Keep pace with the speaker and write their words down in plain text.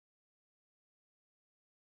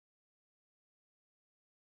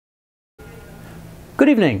Good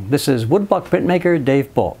evening, this is woodblock printmaker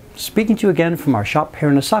Dave Bull, speaking to you again from our shop here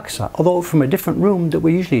in Asakusa, although from a different room that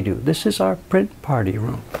we usually do. This is our print party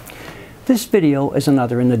room. This video is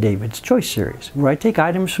another in the David's Choice series, where I take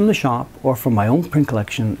items from the shop or from my own print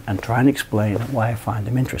collection and try and explain why I find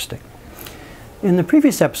them interesting. In the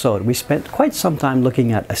previous episode, we spent quite some time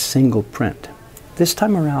looking at a single print. This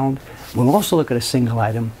time around, we'll also look at a single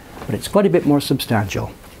item, but it's quite a bit more substantial.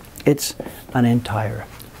 It's an entire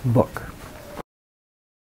book.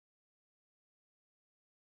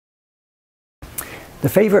 The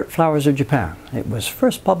Favorite Flowers of Japan. It was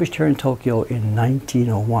first published here in Tokyo in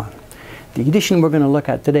 1901. The edition we're going to look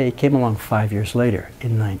at today came along 5 years later,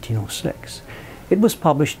 in 1906. It was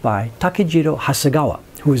published by Takejiro Hasegawa,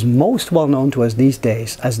 who is most well known to us these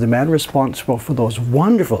days as the man responsible for those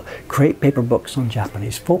wonderful crepe paper books on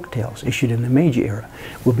Japanese folk tales issued in the Meiji era.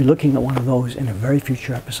 We'll be looking at one of those in a very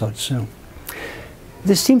future episode soon.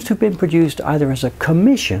 This seems to have been produced either as a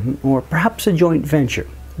commission or perhaps a joint venture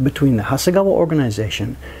between the Hasegawa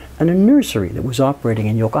organization and a nursery that was operating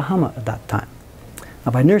in Yokohama at that time.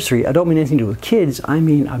 Now, by nursery, I don't mean anything to do with kids, I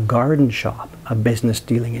mean a garden shop, a business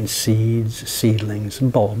dealing in seeds, seedlings,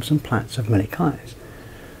 bulbs, and plants of many kinds.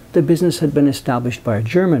 The business had been established by a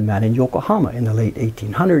German man in Yokohama in the late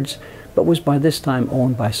 1800s, but was by this time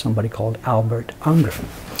owned by somebody called Albert Unger.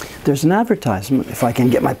 There's an advertisement, if I can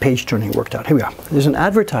get my page turning worked out, here we are. There's an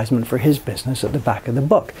advertisement for his business at the back of the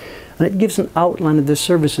book, and it gives an outline of the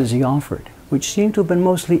services he offered, which seem to have been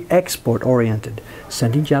mostly export-oriented,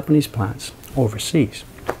 sending Japanese plants overseas.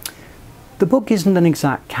 The book isn't an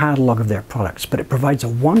exact catalogue of their products, but it provides a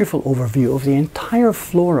wonderful overview of the entire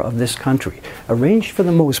flora of this country, arranged for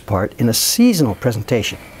the most part in a seasonal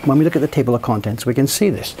presentation. When we look at the table of contents, we can see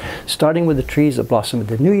this, starting with the trees that blossom at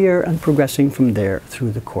the new year and progressing from there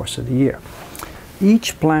through the course of the year.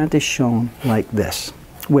 Each plant is shown like this,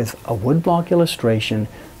 with a woodblock illustration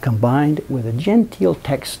combined with a genteel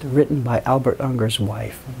text written by Albert Unger's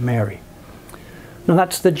wife, Mary. Now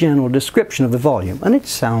that's the general description of the volume, and it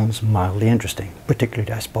sounds mildly interesting,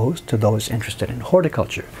 particularly, I suppose, to those interested in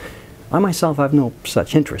horticulture. I myself have no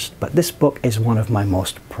such interest, but this book is one of my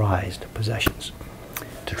most prized possessions.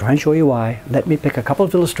 To try and show you why, let me pick a couple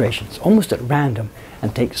of illustrations, almost at random,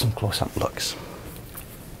 and take some close-up looks.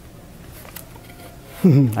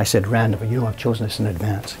 I said random, but you know I've chosen this in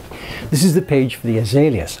advance. This is the page for the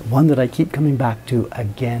azaleas, one that I keep coming back to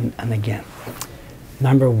again and again.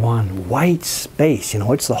 Number one, white space. You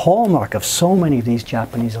know, it's the hallmark of so many of these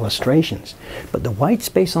Japanese illustrations. But the white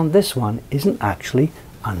space on this one isn't actually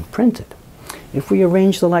unprinted. If we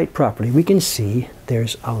arrange the light properly, we can see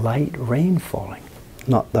there's a light rain falling.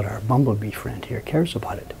 Not that our bumblebee friend here cares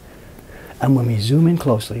about it. And when we zoom in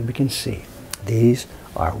closely, we can see these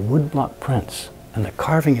are woodblock prints, and the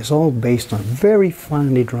carving is all based on very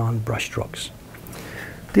finely drawn brushstrokes.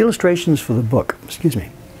 The illustrations for the book,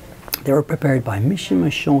 they were prepared by Mishima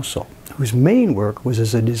Shonso, whose main work was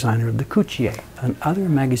as a designer of the Kuchie and other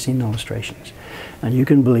magazine illustrations. And you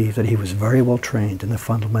can believe that he was very well trained in the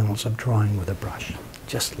fundamentals of drawing with a brush.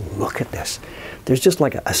 Just look at this. There's just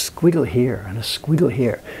like a squiggle here and a squiggle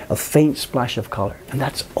here, a faint splash of color. And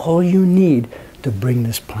that's all you need to bring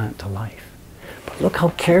this plant to life. But look how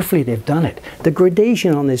carefully they've done it. The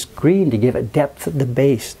gradation on this green to give it depth at the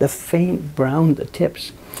base, the faint brown at the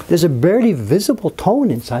tips. There's a barely visible tone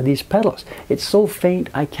inside these petals. It's so faint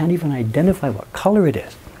I can't even identify what color it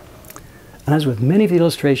is. And as with many of the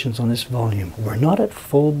illustrations on this volume, we're not at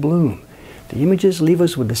full bloom. The images leave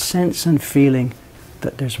us with the sense and feeling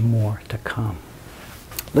that there's more to come.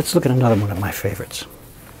 Let's look at another one of my favorites.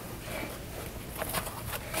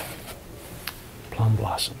 Plum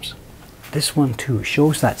blossoms. This one too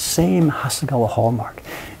shows that same Hasegawa hallmark.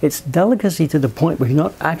 It's delicacy to the point where you're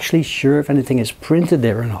not actually sure if anything is printed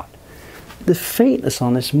there or not. The faintness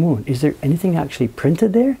on this moon, is there anything actually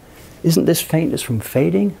printed there? Isn't this faintness from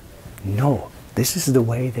fading? No, this is the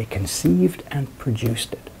way they conceived and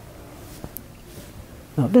produced it.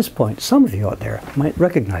 Now at this point, some of you out there might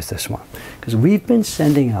recognize this one, because we've been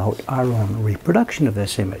sending out our own reproduction of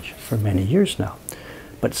this image for many years now.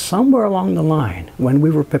 But somewhere along the line, when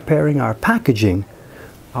we were preparing our packaging,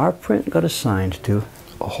 our print got assigned to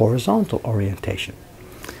a horizontal orientation.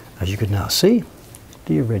 As you can now see,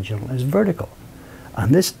 the original is vertical.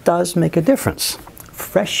 And this does make a difference.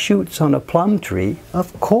 Fresh shoots on a plum tree,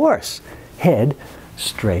 of course, head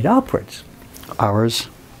straight upwards. Ours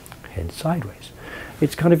head sideways.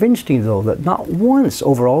 It's kind of interesting, though, that not once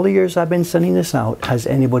over all the years I've been sending this out has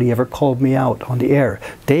anybody ever called me out on the air.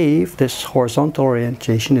 Dave, this horizontal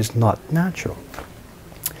orientation is not natural.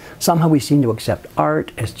 Somehow we seem to accept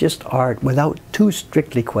art as just art without too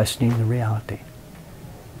strictly questioning the reality.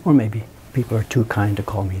 Or maybe People are too kind to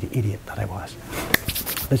call me the idiot that I was.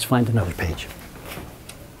 Let's find another page.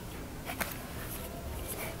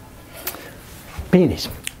 Peonies.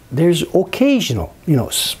 There's occasional,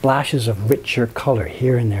 splashes of richer color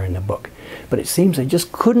here and there in the book, but it seems they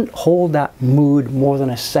just couldn't hold that mood more than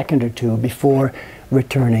a second or two before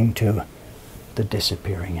returning to the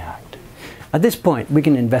disappearing act. At this point, we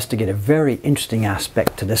can investigate a very interesting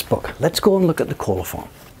aspect to this book. Let's go and look at the colophon.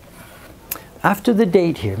 After the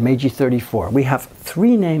date here, Meiji 34, we have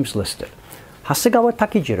 3 names listed. Hasegawa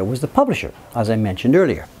Takejiro was the publisher, as I mentioned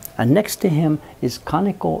earlier, and next to him is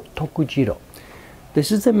Kaneko Tokujiro. This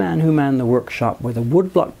is the man who manned the workshop where the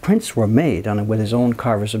woodblock prints were made on it with his own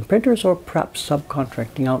carvers and printers, or perhaps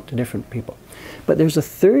subcontracting out to different people. But there's a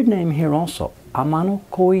 3rd name here also, Amano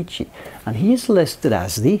Koichi, and he is listed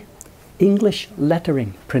as the English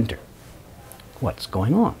lettering printer. What's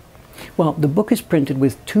going on? Well, the book is printed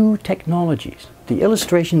with 2 technologies. The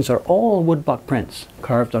illustrations are all woodblock prints,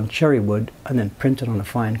 carved on cherry wood and then printed on a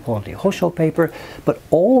fine quality hosho paper, but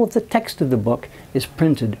all of the text of the book is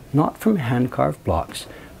printed not from hand-carved blocks,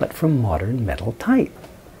 but from modern metal type.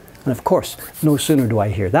 And of course, no sooner do I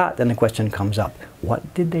hear that than the question comes up,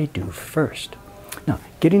 what did they do first? Now,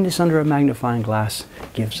 getting this under a magnifying glass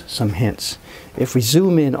gives some hints. If we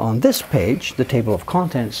zoom in on this page, the table of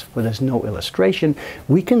contents, where there's no illustration,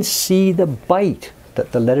 we can see the bite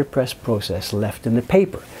that the letterpress process left in the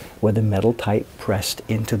paper, where the metal type pressed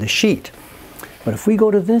into the sheet. But if we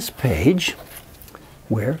go to this page,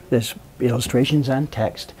 where there's illustrations and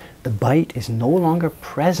text, the bite is no longer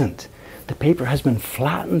present. The paper has been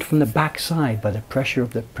flattened from the back side by the pressure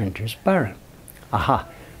of the printer's baron. Aha!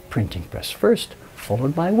 Printing press first,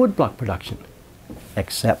 followed by woodblock production.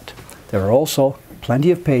 Except there are also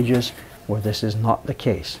plenty of pages where this is not the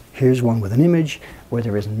case. Here's one with an image where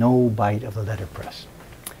there is no bite of the letterpress.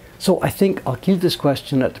 So I think I'll keep this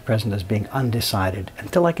question at the present as being undecided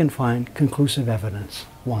until I can find conclusive evidence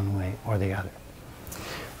one way or the other.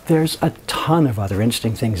 There's a ton of other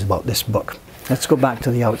interesting things about this book. Let's go back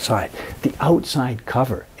to the outside. The outside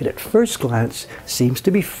cover, it at first glance seems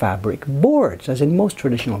to be fabric boards, as in most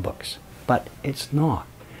traditional books, but it's not.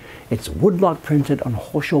 It's woodblock printed on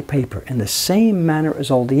hosho paper in the same manner as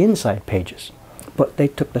all the inside pages, but they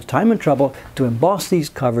took the time and trouble to emboss these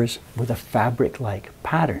covers with a fabric-like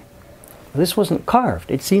pattern. This wasn't carved.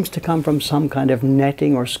 It seems to come from some kind of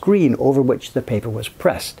netting or screen over which the paper was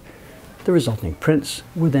pressed. The resulting prints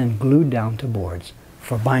were then glued down to boards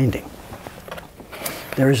for binding.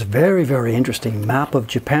 There is a very, very interesting map of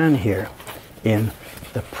Japan here in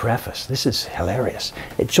the preface. This is hilarious.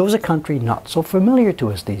 It shows a country not so familiar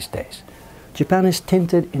to us these days. Japan is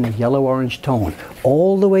tinted in a yellow-orange tone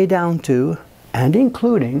all the way down to and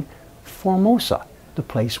including Formosa, the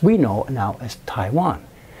place we know now as Taiwan,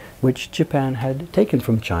 which Japan had taken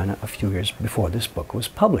from China a few years before this book was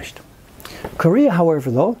published. Korea,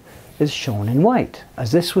 however, though, is shown in white,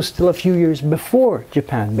 as this was still a few years before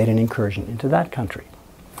Japan made an incursion into that country.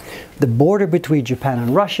 The border between Japan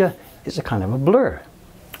and Russia is a kind of a blur.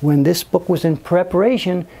 When this book was in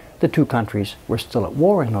preparation, the 2 countries were still at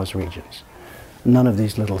war in those regions. None of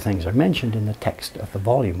these little things are mentioned in the text of the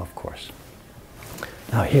volume, of course.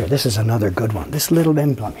 Now here, this is another good one. This little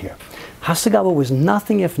emblem here. Hasegawa was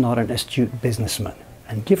nothing if not an astute businessman,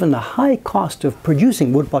 and given the high cost of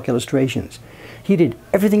producing woodblock illustrations, he did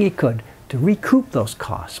everything he could to recoup those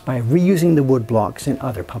costs by reusing the woodblocks in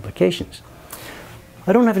other publications.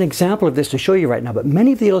 I don't have an example of this to show you right now, but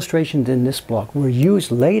many of the illustrations in this block were used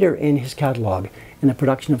later in his catalog in the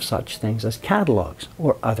production of such things as catalogs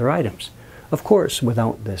or other items, of course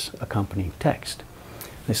without this accompanying text.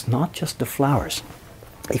 It's not just the flowers.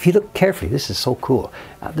 If you look carefully, this is so cool,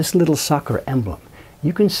 at this little sakura emblem,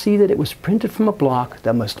 you can see that it was printed from a block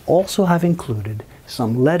that must also have included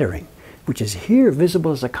some lettering, which is here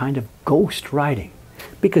visible as a kind of ghost writing,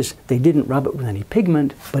 because they didn't rub it with any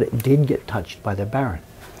pigment, but it did get touched by the baron.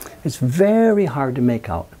 It's very hard to make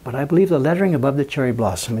out, but I believe the lettering above the cherry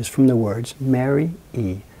blossom is from the words Mary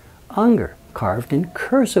E. Unger, carved in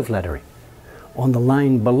cursive lettering. On the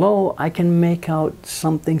line below, I can make out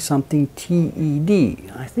something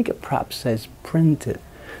TED. I think it perhaps says printed.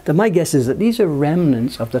 Then my guess is that these are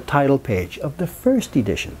remnants of the title page of the first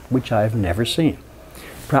edition, which I've never seen.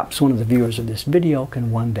 Perhaps one of the viewers of this video can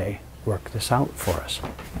one day work this out for us.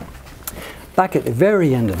 Back at the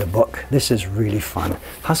very end of the book, this is really fun.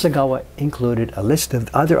 Hasegawa included a list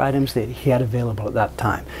of other items that he had available at that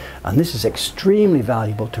time. And this is extremely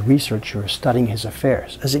valuable to researchers studying his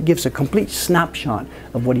affairs, as it gives a complete snapshot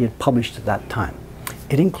of what he had published at that time.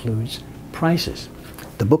 It includes prices.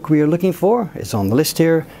 The book we are looking for is on the list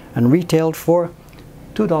here and retailed for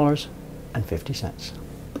 $2.50.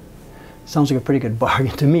 Sounds like a pretty good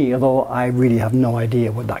bargain to me, although I really have no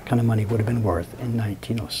idea what that kind of money would have been worth in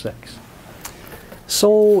 1906.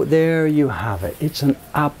 So there you have it. It's an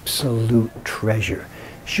absolute treasure,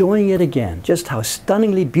 showing yet again just how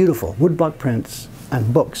stunningly beautiful woodblock prints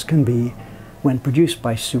and books can be when produced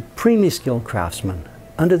by supremely skilled craftsmen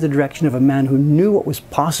under the direction of a man who knew what was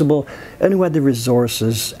possible and who had the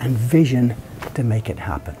resources and vision to make it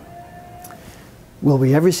happen. Will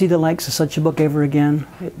we ever see the likes of such a book ever again?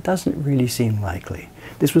 It doesn't really seem likely.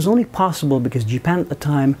 This was only possible because Japan at the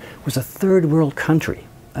time was a third world country,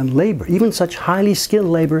 and labor, even such highly skilled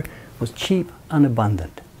labor, was cheap and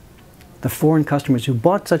abundant. The foreign customers who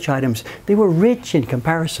bought such items, they were rich in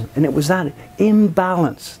comparison, and it was that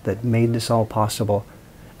imbalance that made this all possible,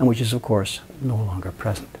 and which is of course no longer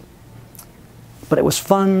present. But it was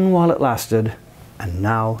fun while it lasted, and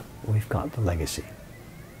now we've got the legacy.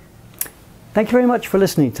 Thank you very much for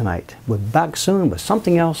listening tonight. We'll be back soon with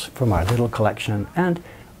something else from our little collection, and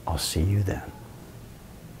I'll see you then.